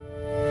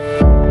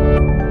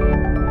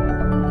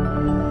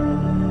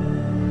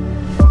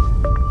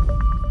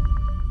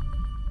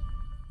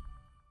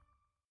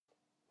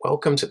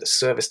Welcome to the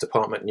Service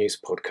Department News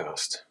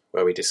Podcast,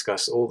 where we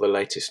discuss all the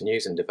latest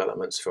news and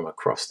developments from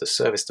across the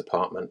service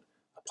department,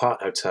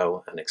 apart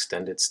hotel and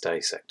extended stay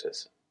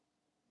sectors.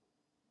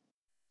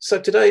 So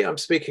today I'm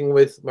speaking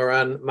with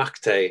Moran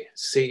Makte,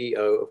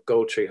 CEO of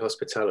Goldtree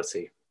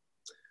Hospitality.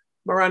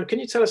 Moran, can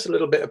you tell us a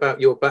little bit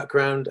about your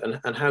background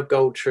and how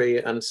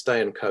Goldtree and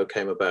Stay & Co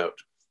came about?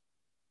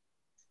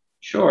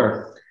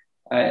 Sure.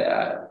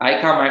 I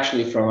come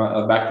actually from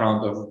a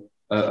background of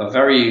a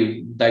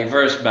very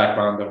diverse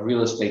background of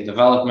real estate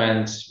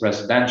development,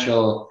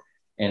 residential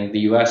in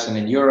the US and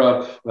in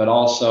Europe, but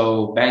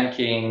also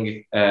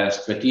banking,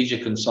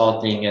 strategic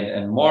consulting,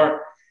 and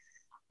more.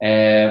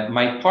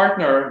 My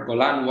partner,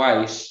 Golan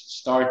Weiss,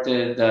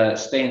 started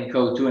Stay &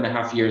 Co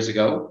 2.5 years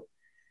ago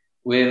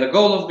with a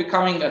goal of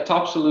becoming a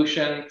top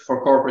solution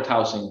for corporate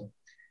housing.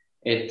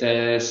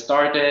 It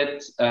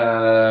started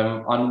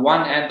on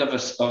one end of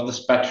the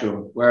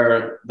spectrum,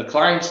 where the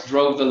clients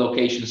drove the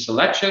location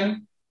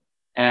selection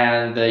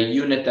and the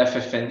unit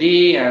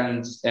FF&E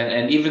and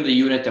even the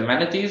unit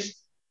amenities.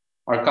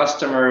 Our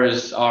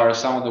customers are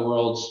some of the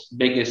world's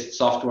biggest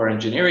software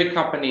engineering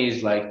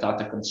companies like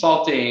Tata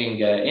Consulting,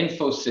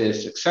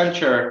 Infosys,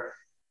 Accenture,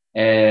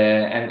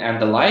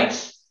 and the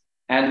likes.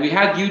 And we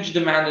had huge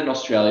demand in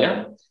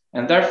Australia,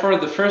 and therefore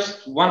the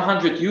first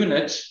 100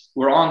 units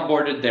were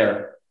onboarded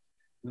there.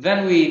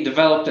 Then we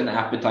developed an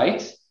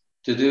appetite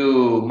to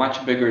do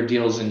much bigger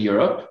deals in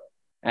Europe.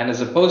 And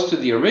as opposed to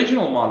the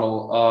original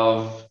model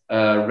of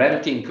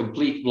renting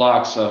complete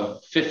blocks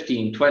of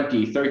 15,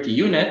 20, 30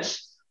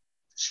 units,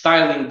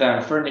 styling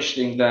them,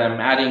 furnishing them,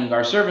 adding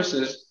our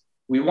services,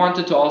 we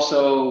wanted to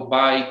also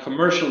buy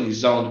commercially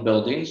zoned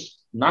buildings,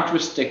 not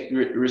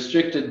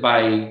restricted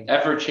by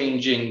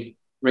ever-changing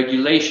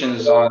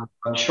regulations on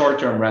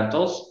short-term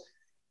rentals,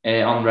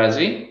 on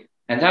Resi,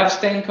 and have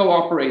Stay & Co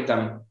operate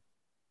them.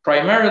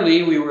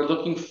 Primarily, we were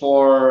looking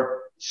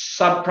for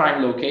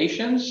subprime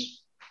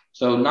locations,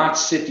 so not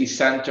city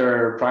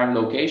center prime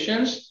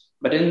locations,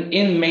 but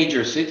in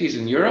major cities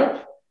in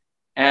Europe.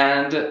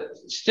 And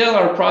still,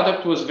 our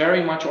product was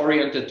very much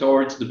oriented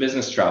towards the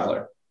business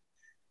traveler.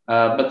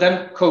 But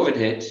then COVID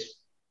hit,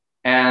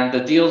 and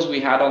the deals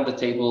we had on the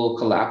table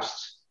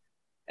collapsed.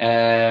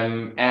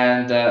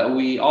 And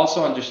we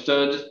also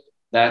understood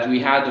that we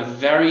had a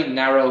very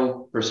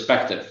narrow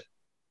perspective,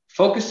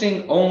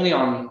 focusing only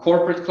on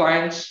corporate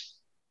clients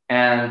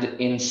and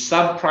in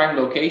subprime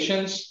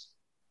locations,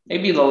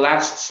 maybe the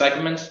last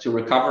segment to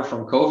recover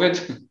from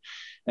COVID,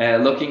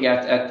 looking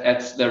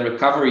at the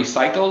recovery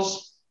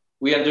cycles,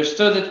 we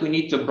understood that we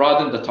need to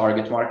broaden the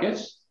target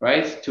market,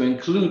 right, to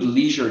include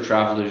leisure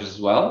travelers as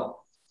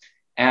well.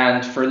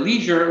 And for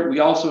leisure, we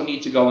also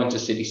need to go into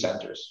city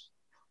centers.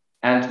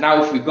 And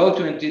now if we go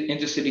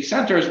into city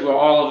centers, we're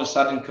all of a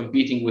sudden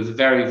competing with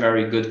very,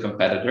 very good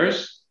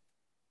competitors.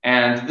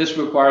 And this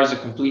requires a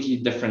completely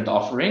different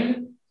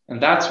offering.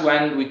 And that's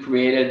when we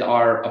created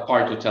our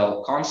apart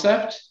hotel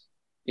concept.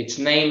 Its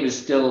name is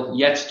still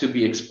yet to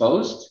be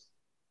exposed.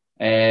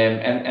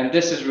 And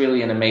this is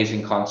really an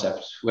amazing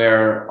concept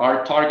where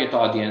our target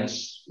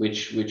audience,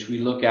 which we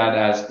look at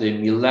as the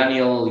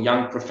millennial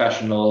young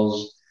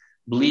professionals,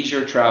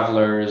 leisure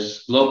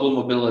travelers, global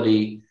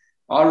mobility,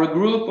 are a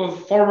group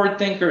of forward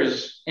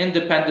thinkers,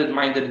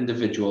 independent-minded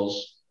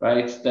individuals,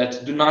 right,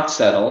 that do not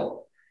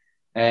settle.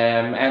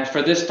 And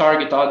for this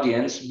target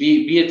audience,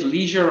 be it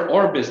leisure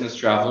or business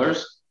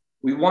travelers,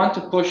 we want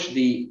to push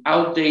the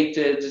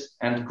outdated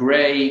and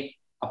gray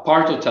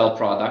apart hotel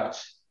product.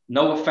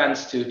 No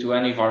offense to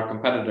any of our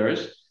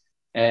competitors,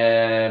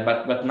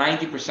 but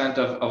 90%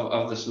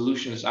 of the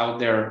solutions out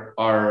there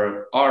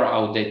are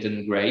outdated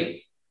and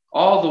gray,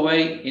 all the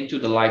way into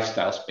the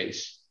lifestyle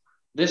space.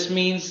 This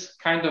means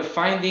kind of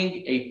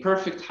finding a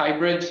perfect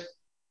hybrid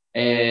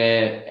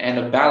and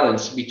a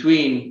balance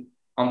between,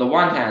 on the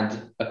one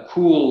hand, a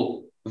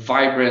cool,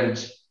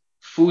 vibrant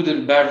food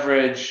and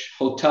beverage,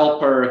 hotel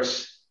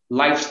perks,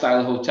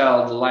 lifestyle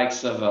hotel, the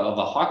likes of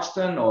a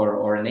Hoxton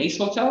or an Ace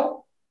Hotel,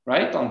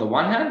 right, on the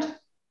one hand,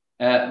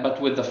 but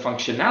with the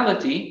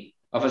functionality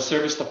of a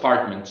service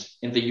department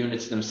in the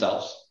units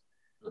themselves.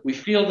 We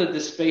feel that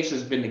this space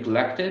has been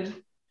neglected,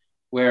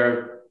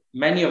 where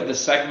many of the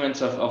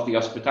segments of the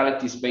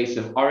hospitality space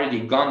have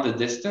already gone the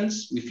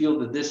distance. We feel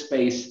that this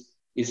space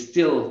is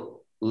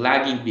still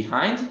lagging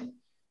behind,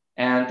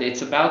 and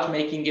it's about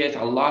making it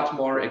a lot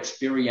more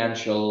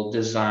experiential,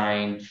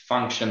 designed,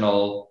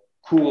 functional,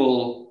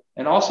 cool,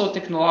 and also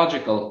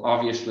technological.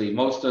 Obviously,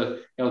 most of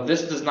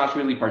this does not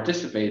really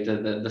participate.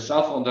 The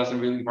cell phone doesn't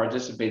really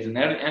participate in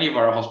any of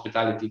our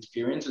hospitality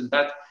experience, and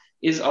that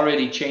is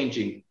already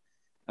changing.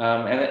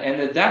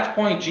 And at that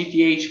point,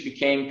 GTH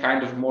became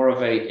kind of more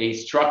of a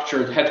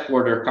structured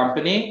headquarter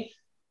company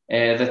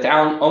that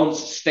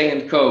owns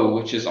Stay & Co,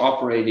 which is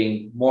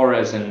operating more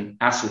as an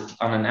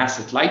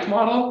asset light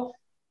model,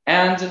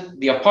 and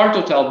the apart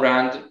hotel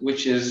brand,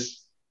 which is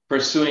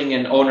pursuing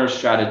an owner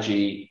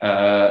strategy,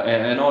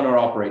 an owner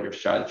operator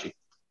strategy.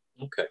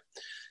 Okay,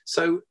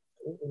 so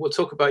we'll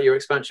talk about your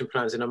expansion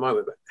plans in a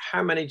moment. But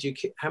how many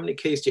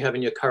keys do you have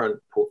in your current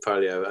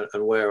portfolio,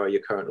 and where are your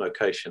current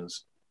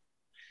locations?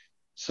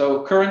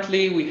 So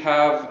currently we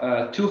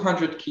have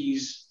 200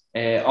 keys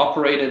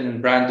operated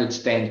and branded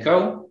Stay &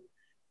 Co.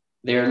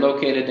 They are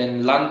located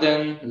in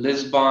London,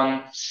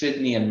 Lisbon,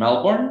 Sydney, and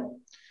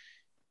Melbourne.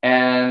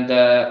 And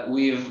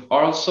we've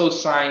also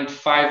signed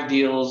 5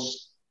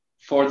 deals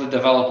for the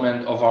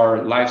development of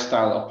our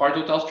lifestyle apart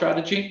hotel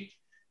strategy,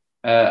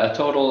 a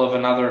total of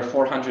another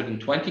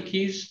 420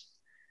 keys.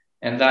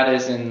 And that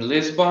is in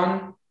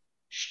Lisbon,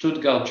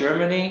 Stuttgart,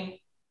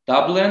 Germany,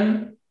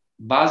 Dublin,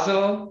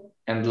 Basel,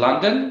 and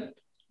London.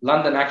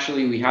 London,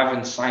 actually, we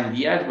haven't signed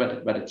yet,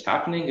 but it's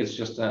happening. It's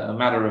just a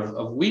matter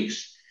of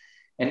weeks.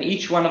 And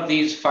each one of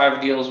these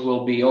 5 deals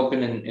will be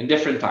open in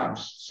different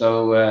times.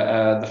 So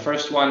the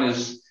first one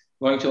is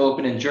going to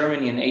open in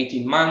Germany in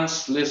 18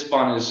 months.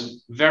 Lisbon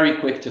is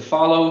very quick to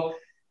follow.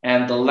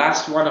 And the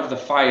last one of the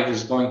 5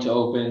 is going to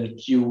open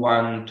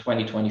Q1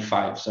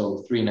 2025,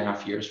 so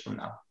 3.5 years from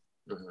now.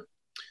 Mm-hmm.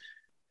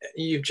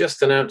 You've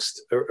just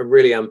announced a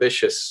really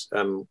ambitious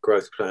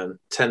growth plan,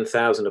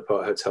 10,000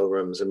 apart hotel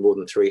rooms and more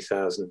than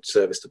 3,000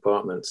 serviced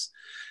apartments.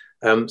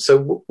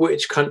 So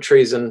which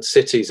countries and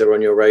cities are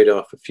on your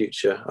radar for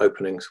future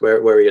openings?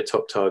 Where are your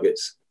top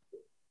targets?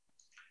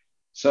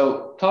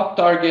 So top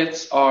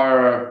targets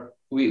are,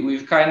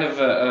 we've kind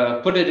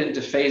of put it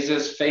into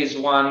phases. Phase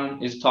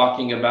 1 is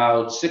talking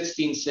about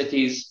 16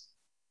 cities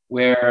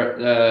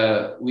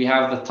where we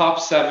have the top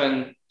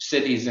 7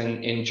 cities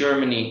in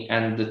Germany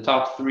and the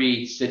top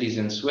 3 cities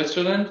in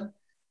Switzerland.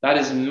 That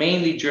is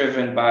mainly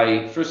driven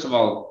by, first of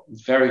all,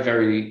 very,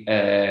 very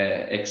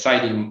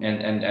exciting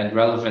and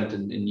relevant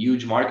and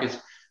huge markets,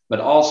 but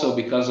also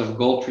because of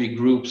GoldTree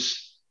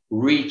Group's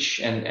reach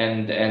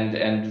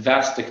and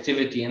vast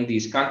activity in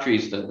these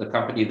countries, the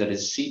company that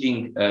is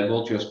seeding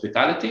GoldTree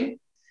Hospitality.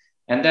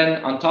 And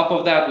then on top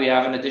of that, we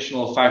have an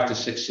additional 5 to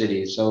 6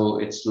 cities. So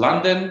it's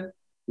London,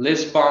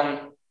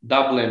 Lisbon,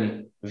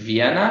 Dublin,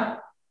 Vienna,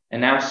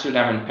 and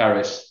Amsterdam and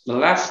Paris. The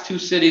last 2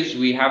 cities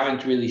we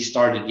haven't really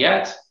started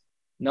yet.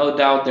 No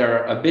doubt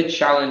they're a bit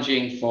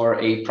challenging for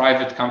a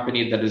private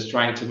company that is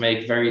trying to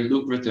make very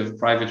lucrative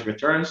private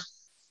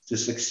returns to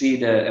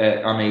succeed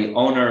on a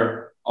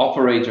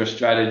owner-operator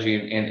strategy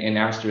in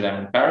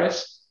Amsterdam and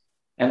Paris.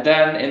 And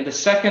then in the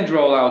second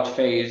rollout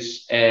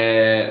phase,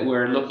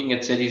 we're looking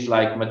at cities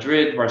like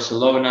Madrid,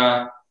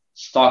 Barcelona,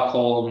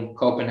 Stockholm,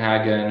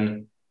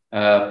 Copenhagen,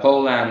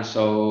 Poland,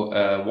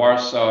 so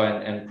Warsaw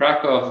and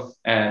Krakow,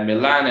 and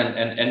Milan,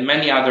 and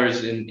many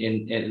others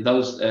in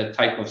those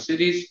type of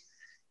cities.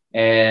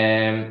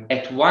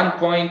 At one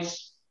point,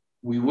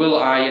 we will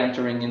eye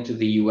entering into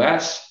the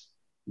US,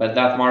 but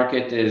that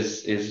market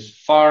is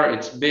far,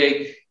 it's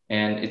big,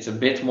 and it's a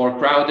bit more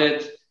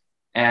crowded.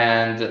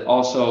 And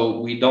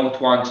also, we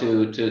don't want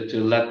to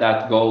let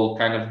that goal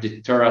kind of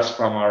deter us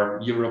from our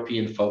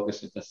European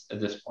focus at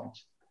this point.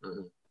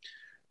 Mm-hmm.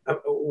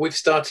 We've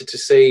started to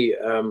see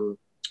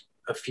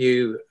a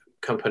few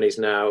companies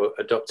now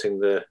adopting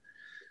the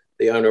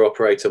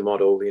owner-operator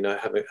model, you know,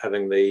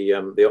 having the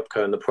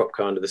OpCo and the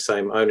PropCo under the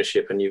same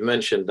ownership. And you've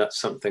mentioned that's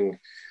something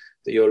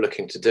that you're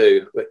looking to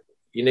do, but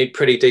you need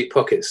pretty deep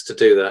pockets to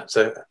do that.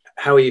 So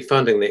how are you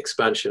funding the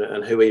expansion,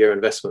 and who are your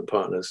investment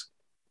partners?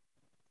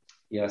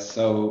 Yes,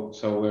 so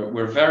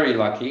we're very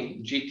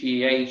lucky.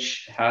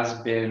 GTH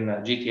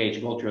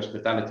GoldTree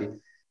Hospitality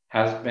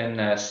has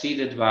been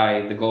seeded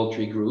by the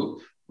GoldTree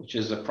Group, which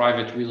is a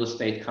private real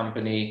estate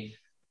company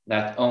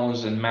that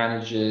owns and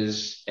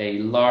manages a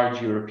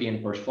large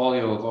European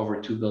portfolio of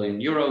over 2 billion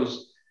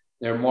euros.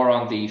 They're more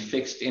on the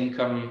fixed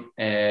income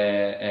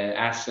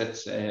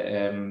assets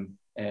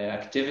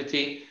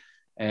activity,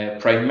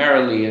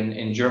 primarily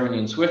in Germany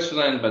and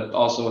Switzerland, but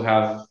also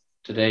have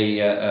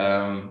today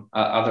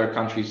other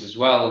countries as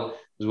well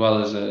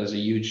as a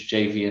huge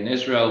JV in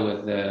Israel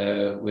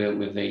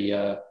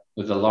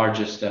with the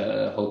largest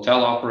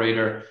hotel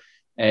operator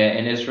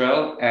in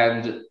Israel.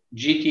 And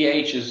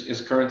GTH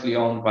is currently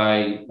owned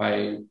by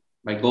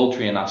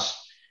GoldTree and us.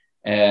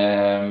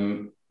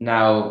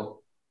 Now,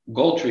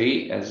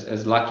 GoldTree,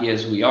 as lucky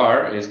as we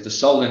are, is the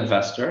sole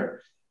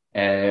investor,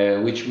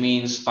 which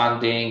means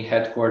funding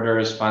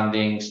headquarters,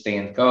 funding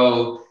Stay &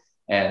 Co.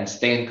 And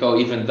Stay & Co.,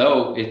 even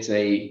though it's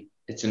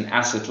an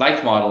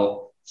asset-light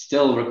model,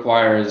 still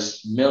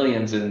requires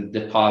millions in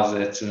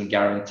deposits and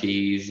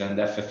guarantees and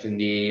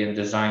FF&E and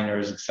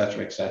designers,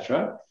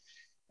 etc.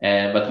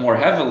 But more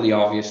heavily,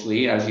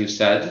 obviously, as you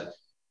said,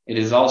 it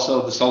is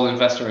also the sole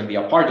investor in the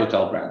Apart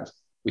Hotel brand,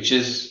 which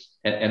is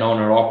an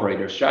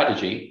owner-operator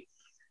strategy.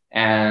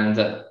 And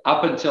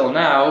up until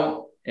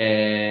now,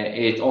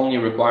 it only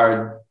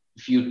required a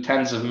few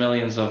tens of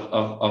millions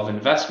of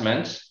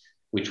investments,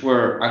 which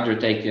were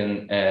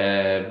undertaken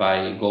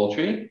by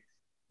GoldTree.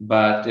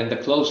 But in the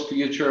close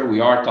future,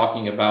 we are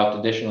talking about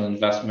additional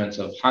investments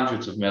of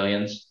hundreds of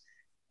millions.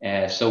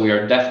 So we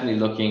are definitely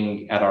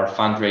looking at our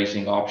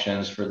fundraising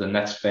options for the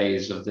next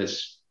phase of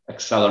this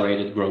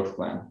accelerated growth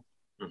plan.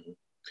 Mm-hmm.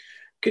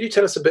 Could you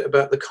tell us a bit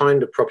about the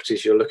kind of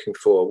properties you're looking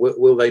for?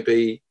 Will they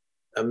be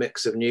a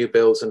mix of new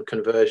builds and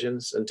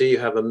conversions? And do you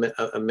have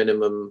a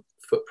minimum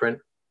footprint?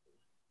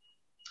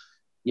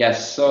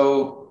 Yes.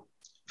 So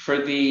for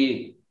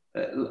the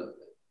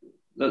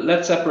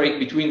let's separate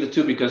between the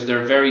two because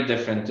they're very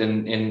different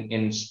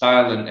in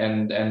style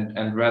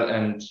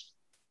and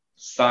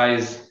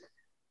size,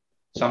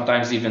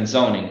 sometimes even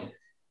zoning.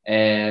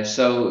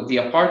 So the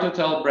Apart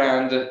Hotel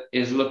brand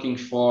is looking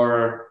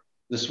for,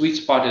 the sweet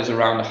spot is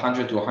around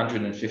 100 to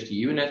 150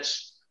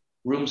 units.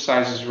 Room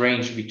sizes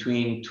range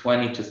between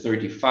 20 to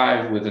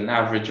 35 with an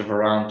average of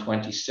around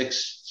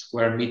 26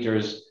 square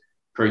meters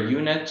per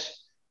unit.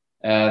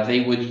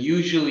 They would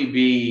usually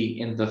be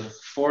in the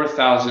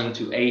 4,000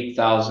 to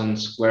 8,000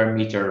 square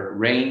meter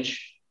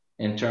range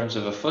in terms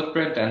of a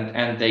footprint,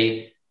 and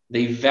they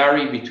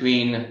vary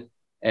between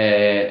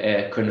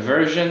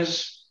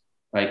conversions,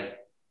 like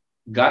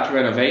gut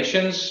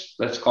renovations,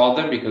 let's call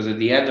them, because at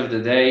the end of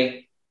the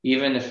day,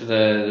 even if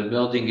the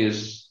building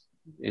is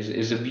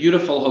a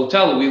beautiful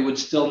hotel, we would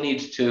still need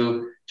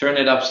to turn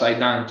it upside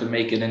down to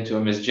make it into a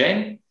Miss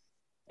Jane,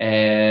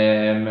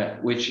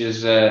 which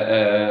is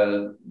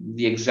the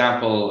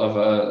example of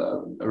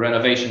a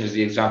renovation is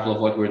the example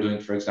of what we're doing,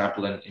 for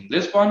example, in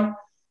Lisbon,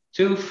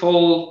 to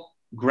full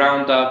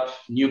ground up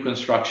new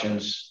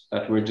constructions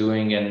that we're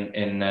doing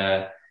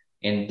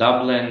in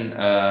Dublin,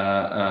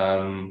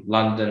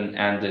 London,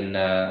 and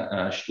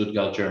in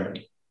Stuttgart,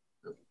 Germany.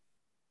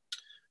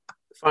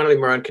 Finally,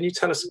 Moran, can you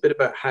tell us a bit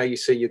about how you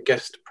see your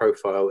guest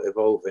profile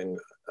evolving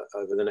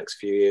over the next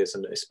few years,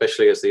 and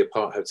especially as the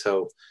Apart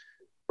Hotel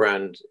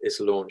brand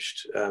is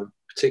launched,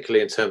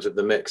 particularly in terms of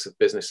the mix of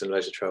business and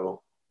leisure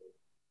travel?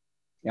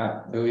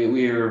 Yeah,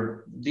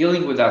 we're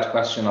dealing with that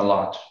question a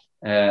lot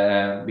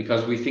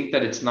because we think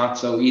that it's not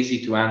so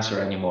easy to answer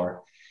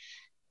anymore.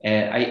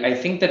 I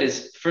think that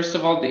is, first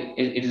of all,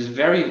 it is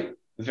very,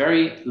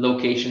 very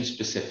location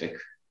specific,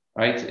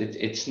 right?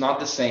 It's not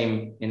the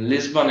same in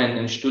Lisbon and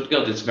in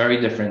Stuttgart. It's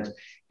very different.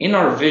 In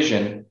our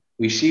vision,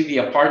 we see the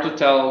Apart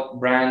Hotel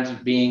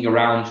brand being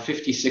around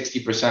 50,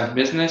 60%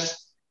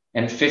 business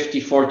and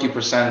 50,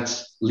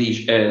 40%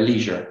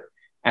 leisure.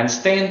 And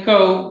Stay &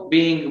 Co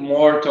being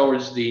more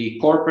towards the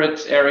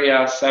corporate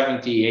area,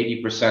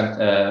 70,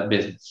 80%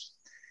 business.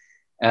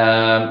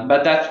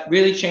 But that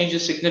really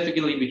changes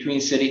significantly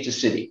between city to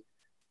city.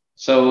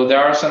 So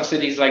there are some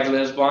cities like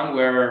Lisbon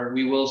where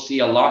we will see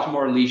a lot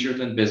more leisure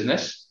than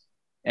business,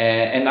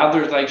 and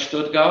others like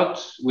Stuttgart,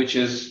 which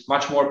is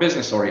much more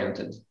business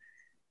oriented.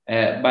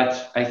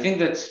 But I think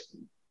that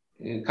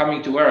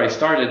coming to where I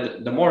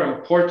started, the more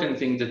important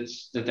thing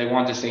that I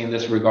want to say in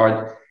this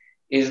regard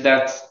is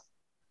that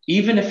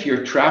even if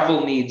your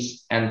travel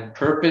needs and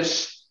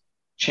purpose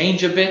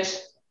change a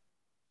bit,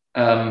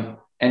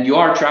 and you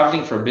are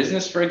traveling for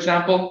business, for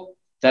example,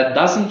 that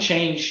doesn't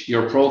change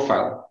your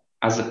profile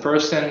as a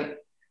person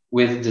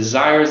with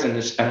desires and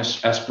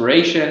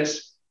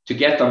aspirations to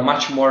get a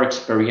much more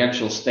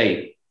experiential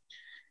stay.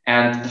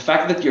 And the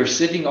fact that you're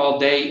sitting all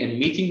day in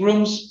meeting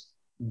rooms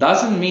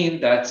doesn't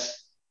mean that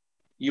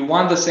you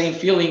want the same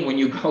feeling when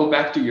you go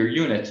back to your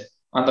unit.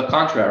 On the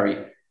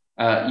contrary,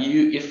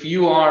 if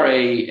you are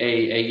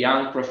a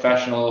young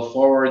professional,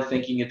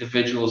 forward-thinking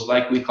individuals,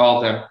 like we call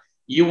them,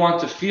 you want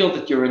to feel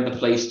that you're in the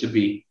place to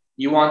be.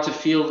 You want to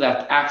feel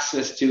that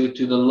access to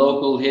the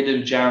local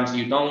hidden gems.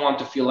 You don't want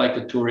to feel like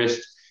a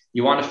tourist.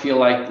 You want to feel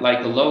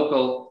like a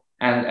local.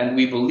 And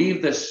we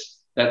believe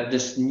that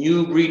this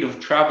new breed of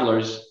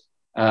travelers,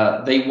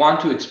 they want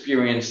to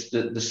experience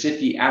the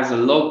city as a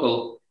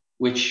local,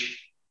 which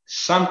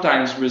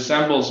sometimes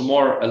resembles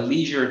more a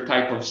leisure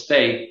type of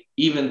stay,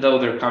 even though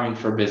they're coming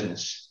for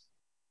business.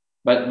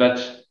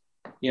 But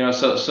you know,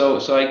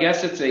 so I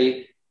guess it's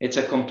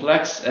a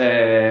complex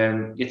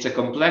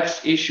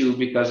issue,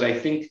 because I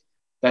think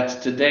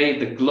that today,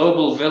 the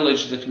global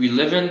village that we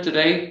live in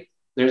today,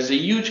 there's a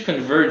huge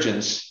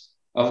convergence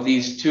of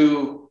these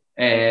two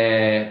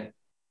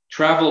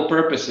travel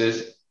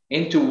purposes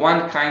into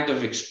one kind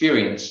of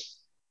experience.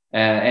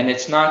 And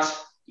it's not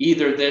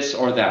either this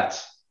or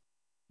that.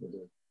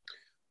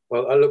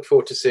 Well, I look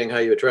forward to seeing how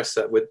you address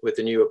that with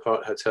the new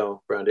Apart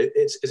Hotel brand.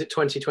 Is it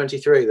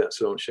 2023 that's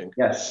launching?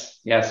 Yes,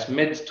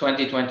 mid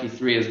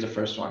 2023 is the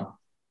first one.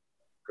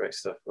 Great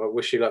stuff. I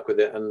wish you luck with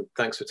it, and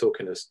thanks for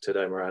talking to us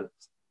today, Moran.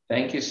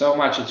 Thank you so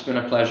much. It's been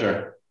a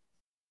pleasure.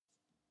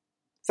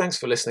 Thanks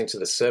for listening to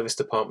the Service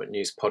Department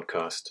News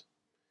podcast.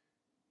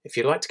 If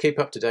you'd like to keep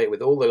up to date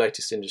with all the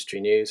latest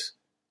industry news,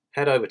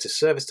 head over to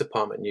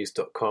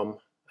servicedepartmentnews.com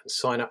and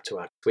sign up to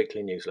our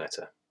weekly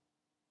newsletter.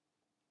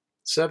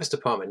 Service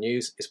Department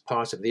News is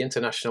part of the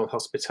International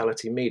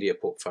Hospitality Media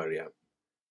portfolio.